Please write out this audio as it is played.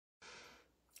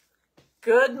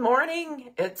Good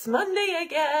morning. It's Monday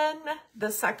again,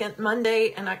 the second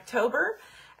Monday in October,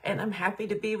 and I'm happy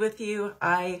to be with you.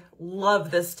 I love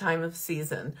this time of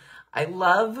season. I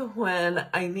love when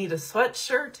I need a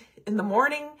sweatshirt in the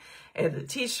morning and a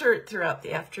t-shirt throughout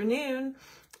the afternoon.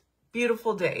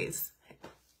 Beautiful days.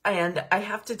 And I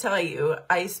have to tell you,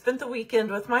 I spent the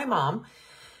weekend with my mom,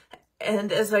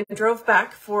 and as I drove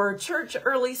back for church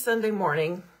early Sunday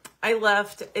morning, I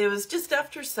left, it was just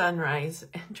after sunrise,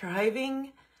 and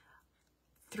driving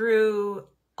through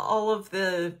all of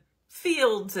the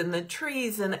fields and the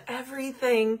trees and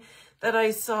everything that I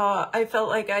saw, I felt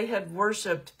like I had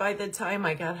worshiped by the time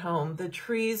I got home. The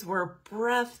trees were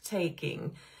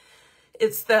breathtaking.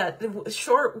 It's that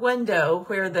short window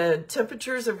where the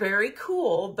temperatures are very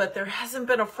cool, but there hasn't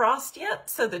been a frost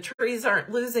yet, so the trees aren't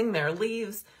losing their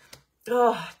leaves.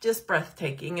 Oh, just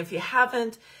breathtaking. If you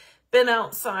haven't been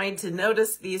outside to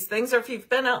notice these things, or if you've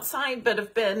been outside but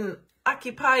have been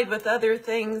occupied with other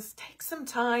things, take some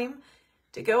time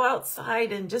to go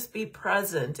outside and just be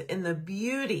present in the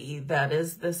beauty that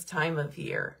is this time of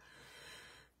year.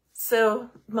 So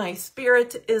my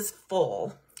spirit is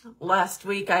full. Last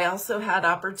week, I also had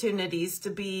opportunities to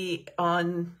be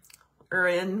in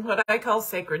what I call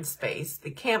sacred space,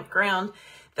 the campground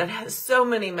that has so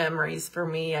many memories for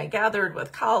me. I gathered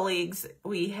with colleagues.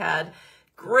 We had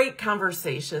great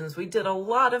conversations. We did a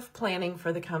lot of planning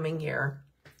for the coming year.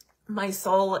 My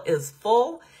soul is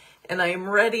full, and I am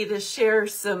ready to share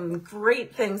some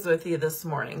great things with you this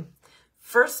morning.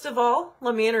 First of all,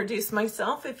 let me introduce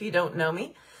myself if you don't know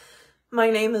me. My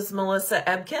name is Melissa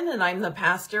Ebken, and I'm the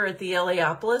pastor at the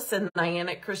Illiopolis and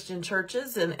Niantic Christian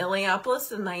Churches in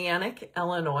Illiopolis and Niantic,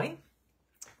 Illinois.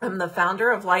 I'm the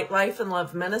founder of Light, Life, and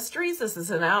Love Ministries. This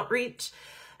is an outreach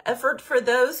effort for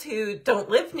those who don't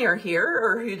live near here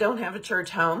or who don't have a church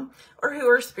home or who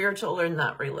are spiritual or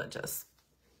not religious.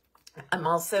 I'm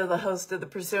also the host of the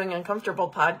Pursuing Uncomfortable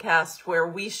podcast, where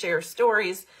we share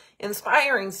stories,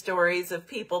 inspiring stories of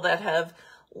people that have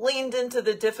leaned into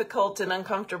the difficult and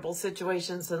uncomfortable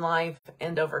situations in life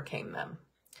and overcame them.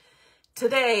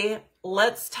 Today,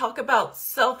 let's talk about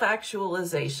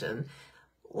self-actualization.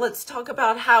 Let's talk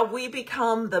about how we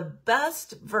become the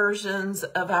best versions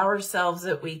of ourselves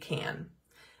that we can.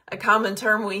 A common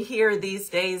term we hear these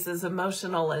days is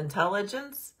emotional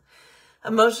intelligence.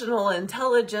 Emotional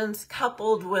intelligence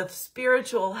coupled with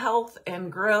spiritual health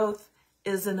and growth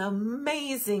is an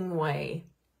amazing way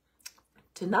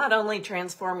to not only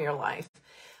transform your life,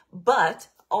 but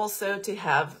also to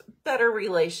have better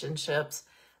relationships,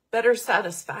 better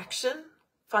satisfaction,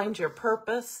 find your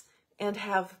purpose, and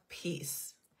have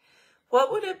peace. What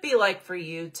would it be like for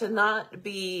you to not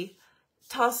be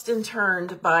tossed and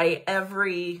turned by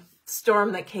every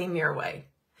storm that came your way?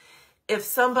 If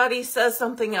somebody says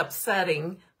something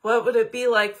upsetting, what would it be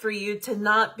like for you to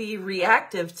not be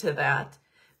reactive to that,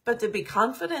 but to be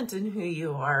confident in who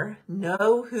you are,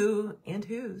 know who and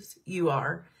whose you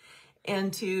are,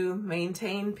 and to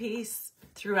maintain peace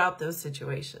throughout those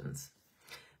situations?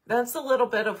 That's a little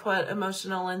bit of what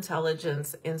emotional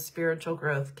intelligence and spiritual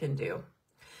growth can do.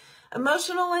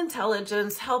 Emotional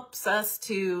intelligence helps us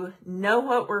to know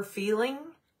what we're feeling,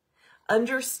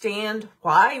 understand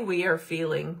why we are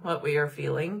feeling what we are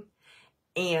feeling,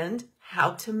 and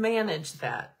how to manage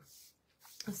that.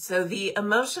 So the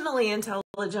emotionally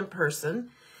intelligent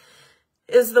person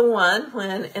is the one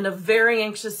when in a very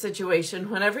anxious situation,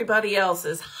 when everybody else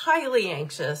is highly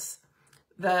anxious,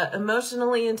 the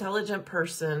emotionally intelligent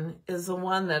person is the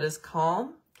one that is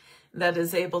calm, that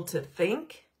is able to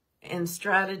think and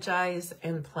strategize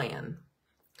and plan.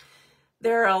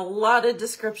 There are a lot of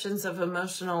descriptions of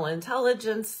emotional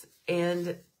intelligence,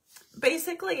 and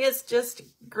basically it's just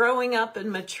growing up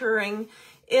and maturing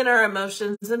in our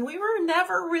emotions, and we were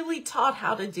never really taught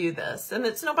how to do this, and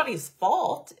it's nobody's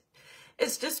fault.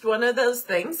 It's just one of those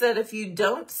things that if you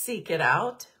don't seek it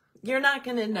out, you're not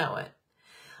going to know it.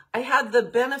 I had the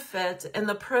benefit and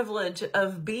the privilege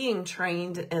of being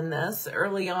trained in this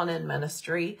early on in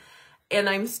ministry, and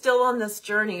I'm still on this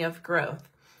journey of growth.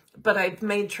 But I've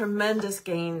made tremendous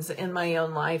gains in my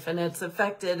own life, and it's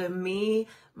affected me,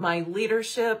 my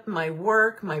leadership, my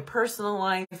work, my personal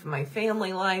life, my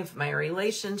family life, my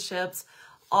relationships,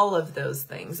 all of those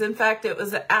things. In fact, it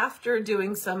was after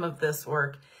doing some of this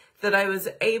work that I was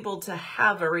able to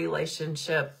have a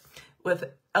relationship with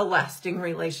a lasting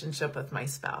relationship with my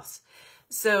spouse.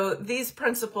 So these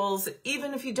principles,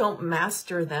 even if you don't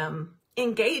master them,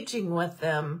 engaging with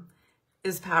them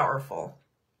is powerful.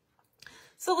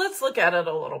 So let's look at it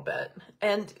a little bit.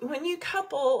 And when you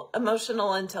couple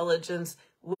emotional intelligence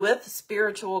with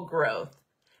spiritual growth,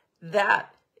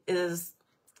 that is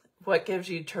what gives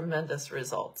you tremendous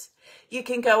results. You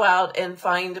can go out and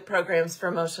find programs for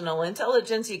emotional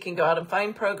intelligence. You can go out and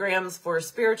find programs for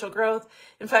spiritual growth.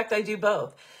 In fact, I do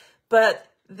both. But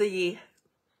the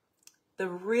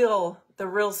real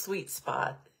sweet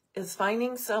spot is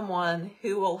finding someone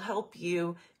who will help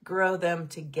you grow them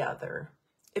together.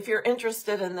 If you're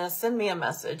interested in this, send me a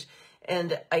message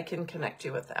and I can connect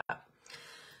you with that.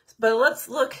 But let's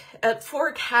look at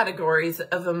 4 categories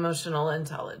of emotional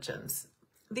intelligence.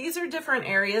 These are different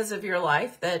areas of your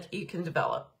life that you can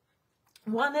develop.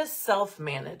 One is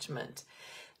self-management.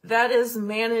 That is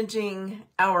managing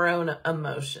our own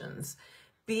emotions,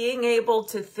 being able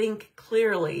to think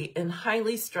clearly in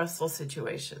highly stressful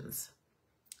situations.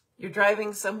 You're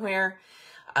driving somewhere,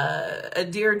 a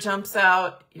deer jumps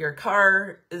out, your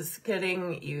car is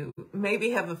getting, you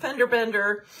maybe have a fender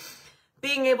bender.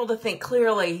 Being able to think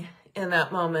clearly in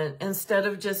that moment instead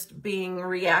of just being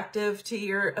reactive to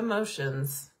your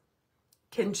emotions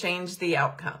can change the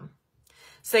outcome.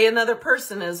 Say another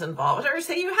person is involved, or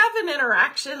say you have an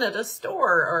interaction at a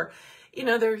store, or,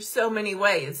 there's so many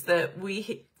ways that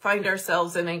we find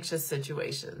ourselves in anxious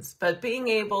situations. But being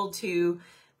able to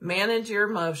manage your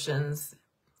emotions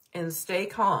and stay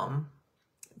calm,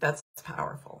 that's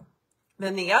powerful.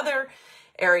 Then the other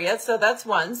area, so that's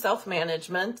one,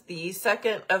 self-management. The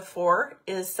second of 4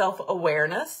 is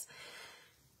self-awareness.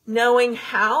 Knowing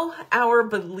how our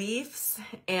beliefs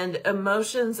and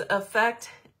emotions affect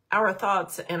our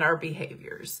thoughts and our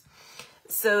behaviors.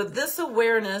 So this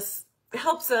awareness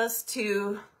helps us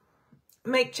to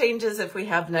make changes if we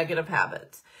have negative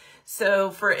habits. So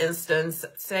for instance,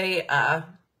 say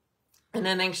in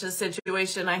an anxious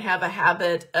situation, I have a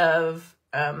habit of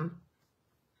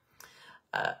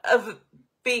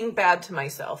being bad to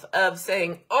myself, of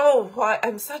saying, oh, why,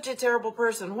 I'm such a terrible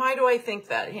person. Why do I think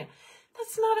that?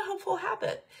 That's not a helpful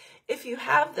habit. If you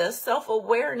have this,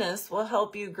 self-awareness will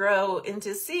help you grow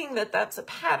into seeing that that's a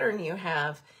pattern you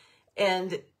have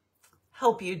and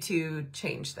help you to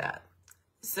change that.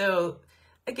 So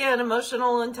again,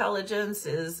 emotional intelligence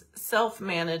is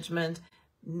self-management,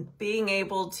 being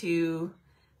able to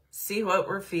see what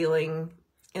we're feeling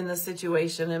in the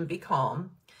situation and be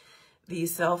calm. The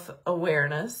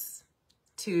self-awareness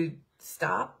to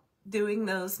stop doing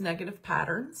those negative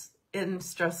patterns in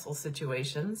stressful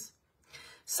situations.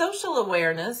 Social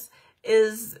awareness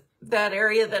is that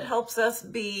area that helps us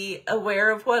be aware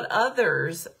of what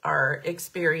others are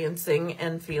experiencing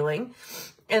and feeling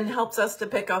and helps us to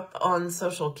pick up on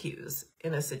social cues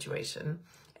in a situation.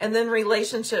 And then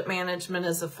relationship management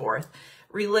is a 4th.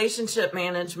 Relationship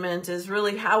management is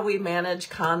really how we manage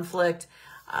conflict,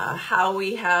 how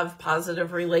we have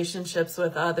positive relationships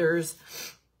with others,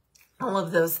 all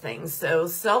of those things. So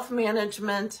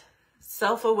self-management,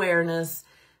 self-awareness,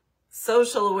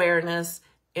 social awareness,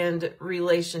 and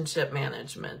relationship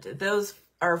management. Those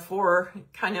are 4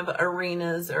 kind of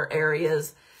arenas or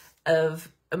areas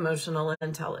of emotional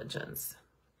intelligence.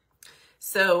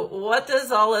 So what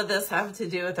does all of this have to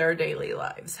do with our daily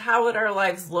lives? How would our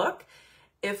lives look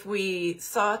if we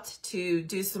sought to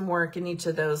do some work in each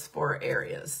of those 4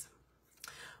 areas?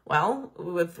 Well,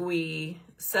 if we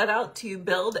set out to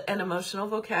build an emotional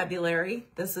vocabulary,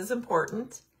 this is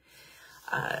important.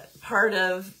 Part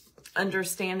of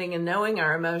understanding and knowing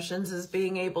our emotions is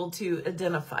being able to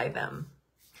identify them.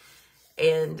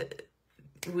 And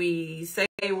we say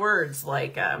words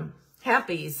like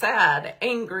happy, sad,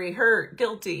 angry, hurt,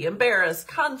 guilty, embarrassed,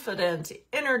 confident,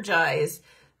 energized.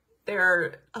 There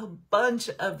are a bunch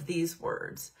of these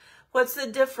words. What's the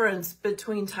difference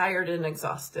between tired and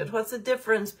exhausted? What's the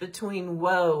difference between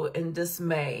woe and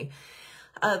dismay?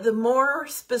 The more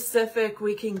specific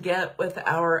we can get with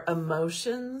our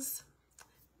emotions,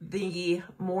 the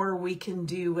more we can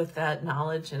do with that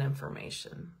knowledge and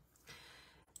information.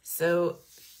 So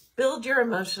build your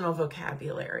emotional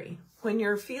vocabulary. When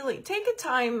you're feeling, take a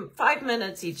time, 5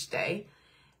 minutes each day,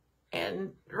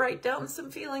 and write down some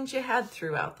feelings you had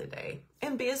throughout the day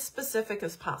and be as specific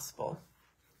as possible.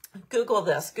 Google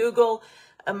this. Google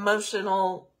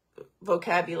emotional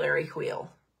vocabulary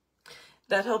wheel.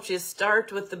 That helps you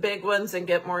start with the big ones and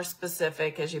get more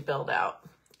specific as you build out.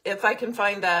 If I can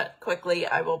find that quickly,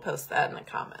 I will post that in the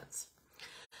comments.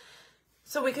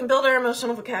 So we can build our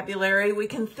emotional vocabulary. We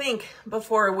can think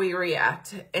before we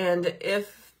react. And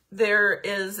if there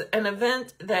is an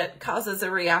event that causes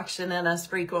a reaction in us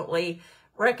frequently,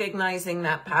 recognizing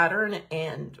that pattern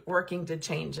and working to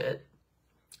change it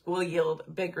will yield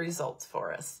big results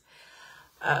for us.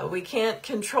 We can't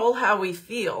control how we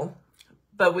feel,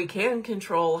 but we can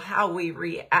control how we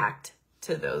react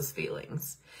to those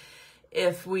feelings.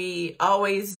 if we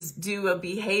always do a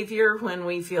behavior when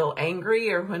we feel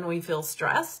angry or when we feel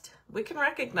stressed, we can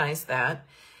recognize that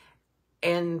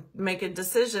and make a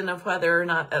decision of whether or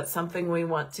not that's something we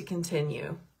want to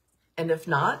continue. And if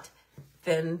not,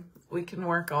 then we can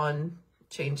work on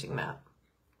changing that.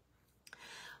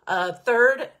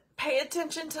 Third, pay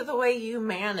attention to the way you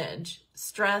manage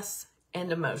stress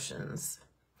and emotions.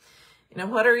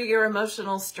 What are your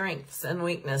emotional strengths and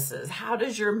weaknesses? How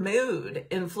does your mood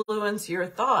influence your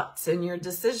thoughts and your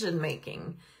decision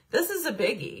making? This is a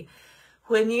biggie.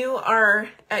 When you are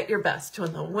at your best,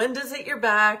 when the wind is at your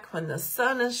back, when the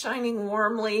sun is shining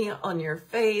warmly on your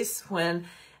face, when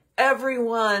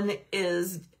everyone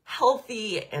is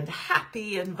healthy and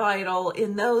happy and vital,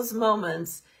 in those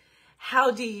moments,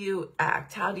 how do you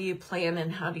act? How do you plan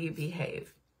and how do you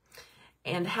behave?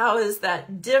 And how is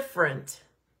that different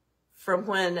from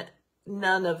when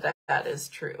none of that is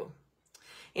true?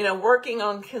 Working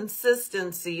on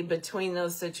consistency between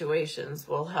those situations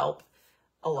will help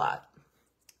a lot.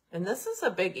 And this is a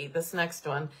biggie, this next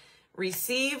one.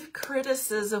 Receive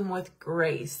criticism with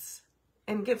grace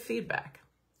and give feedback.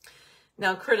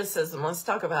 Now, criticism, let's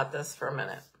talk about this for a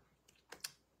minute.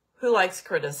 Who likes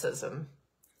criticism?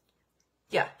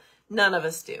 Yeah, none of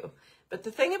us do. But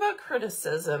the thing about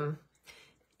criticism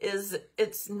is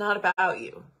it's not about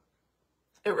you.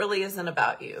 It really isn't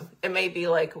about you. It may be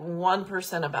like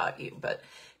 1% about you, but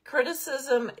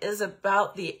criticism is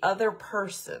about the other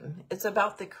person. It's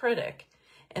about the critic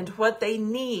and what they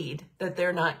need that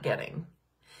they're not getting.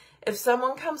 If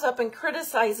someone comes up and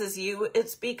criticizes you,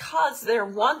 it's because they're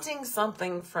wanting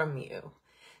something from you.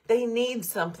 They need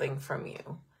something from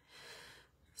you.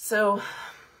 So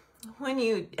when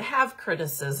you have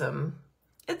criticism,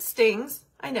 it stings,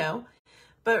 I know,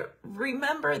 but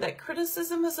remember that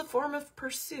criticism is a form of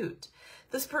pursuit.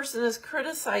 This person is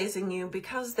criticizing you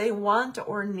because they want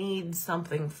or need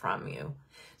something from you.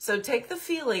 So take the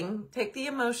feeling, take the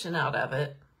emotion out of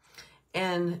it,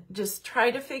 and just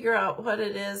try to figure out what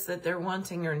it is that they're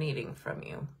wanting or needing from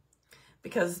you.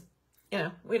 Because,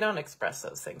 we don't express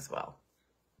those things well.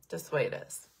 Just the way it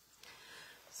is.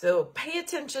 So pay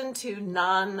attention to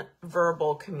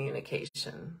nonverbal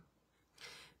communication.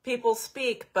 People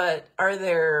speak, but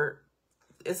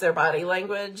is their body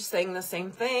language saying the same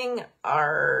thing?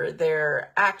 Are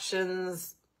their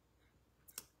actions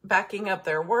backing up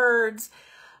their words?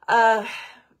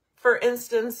 For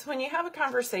instance, when you have a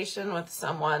conversation with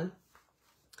someone,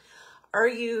 are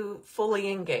you fully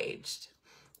engaged?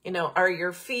 Are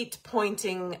your feet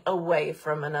pointing away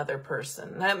from another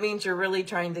person? That means you're really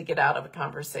trying to get out of a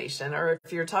conversation. Or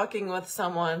if you're talking with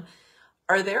someone,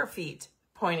 are their feet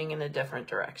pointing in a different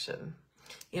direction?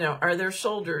 Are their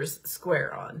shoulders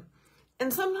square on?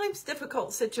 In sometimes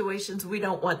difficult situations, we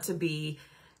don't want to be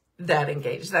that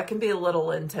engaged. That can be a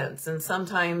little intense. And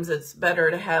sometimes it's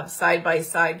better to have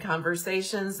side-by-side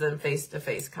conversations than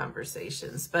face-to-face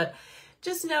conversations. But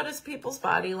just notice people's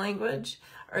body language.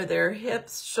 Are their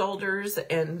hips, shoulders,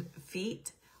 and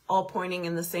feet all pointing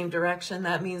in the same direction?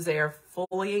 That means they are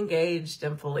fully engaged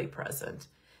and fully present.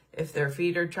 If their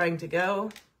feet are trying to go,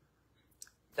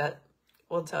 that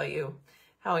will tell you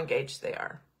how engaged they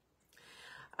are.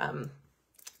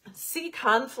 See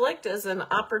conflict as an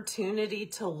opportunity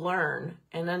to learn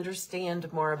and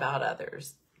understand more about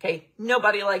others. Okay,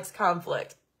 nobody likes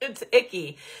conflict. It's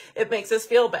icky. It makes us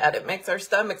feel bad. It makes our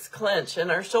stomachs clench and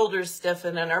our shoulders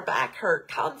stiffen and our back hurt.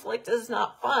 Conflict is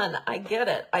not fun. I get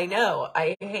it. I know.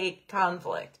 I hate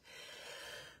conflict.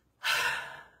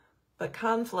 But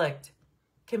conflict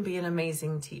can be an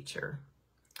amazing teacher.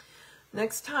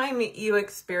 Next time you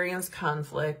experience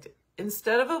conflict,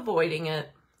 instead of avoiding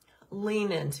it,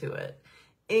 lean into it,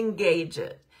 engage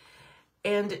it,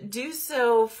 and do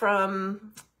so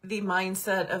from the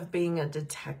mindset of being a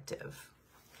detective.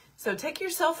 So take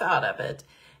yourself out of it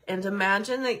and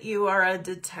imagine that you are a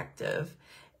detective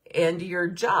and your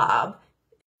job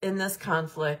in this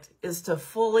conflict is to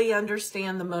fully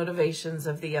understand the motivations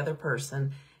of the other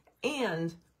person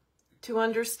and to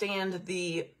understand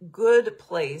the good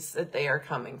place that they are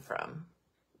coming from.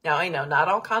 Now, I know not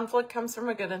all conflict comes from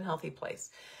a good and healthy place,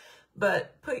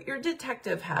 but put your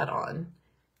detective hat on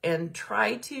and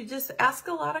try to just ask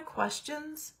a lot of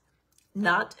questions,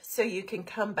 not so you can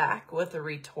come back with a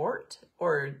retort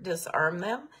or disarm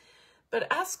them, but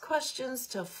ask questions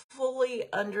to fully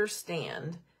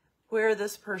understand where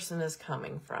this person is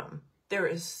coming from. There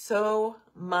is so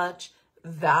much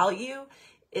value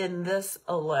in this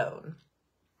alone.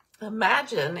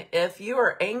 Imagine if you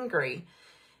are angry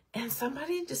and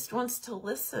somebody just wants to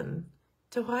listen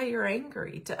to why you're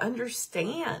angry, to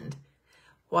understand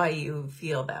why you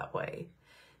feel that way.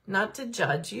 not to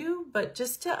judge you, but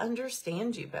just to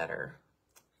understand you better.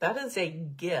 That is a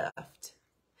gift.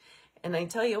 And I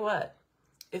tell you what,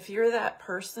 if you're that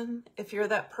person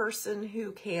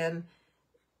who can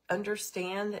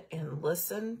understand and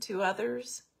listen to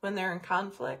others when they're in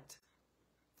conflict,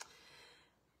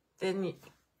 then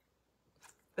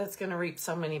that's going to reap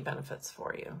so many benefits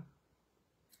for you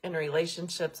in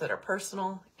relationships that are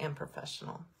personal and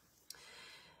professional.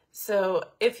 So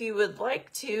if you would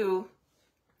like to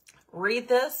read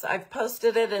this, I've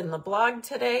posted it in the blog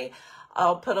today.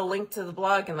 I'll put a link to the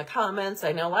blog in the comments.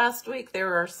 I know last week there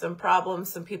were some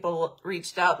problems. Some people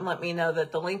reached out and let me know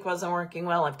that the link wasn't working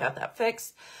well. I've got that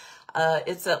fixed.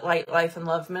 It's at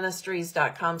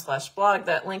lightlifeandloveministries.com/blog.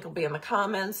 That link will be in the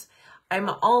comments. I'm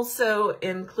also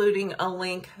including a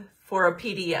link for a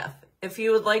PDF. If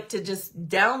you would like to just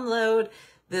download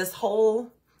this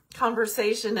whole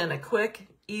conversation in a quick,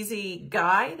 easy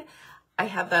guide, I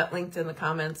have that linked in the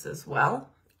comments as well,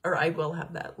 or I will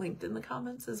have that linked in the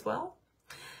comments as well.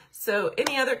 So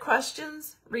any other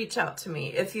questions, reach out to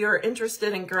me. If you're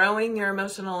interested in growing your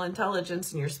emotional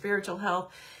intelligence and your spiritual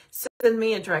health, send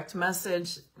me a direct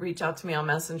message, reach out to me on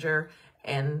Messenger,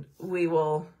 and we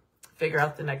will figure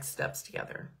out the next steps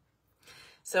together.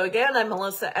 So again, I'm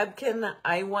Melissa Ebken.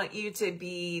 I want you to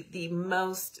be the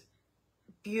most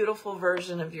beautiful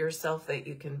version of yourself that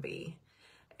you can be.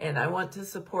 And I want to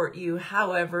support you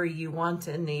however you want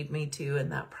and need me to in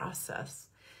that process.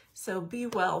 So be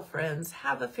well, friends.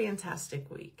 Have a fantastic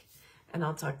week. And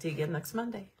I'll talk to you again next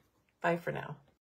Monday. Bye for now.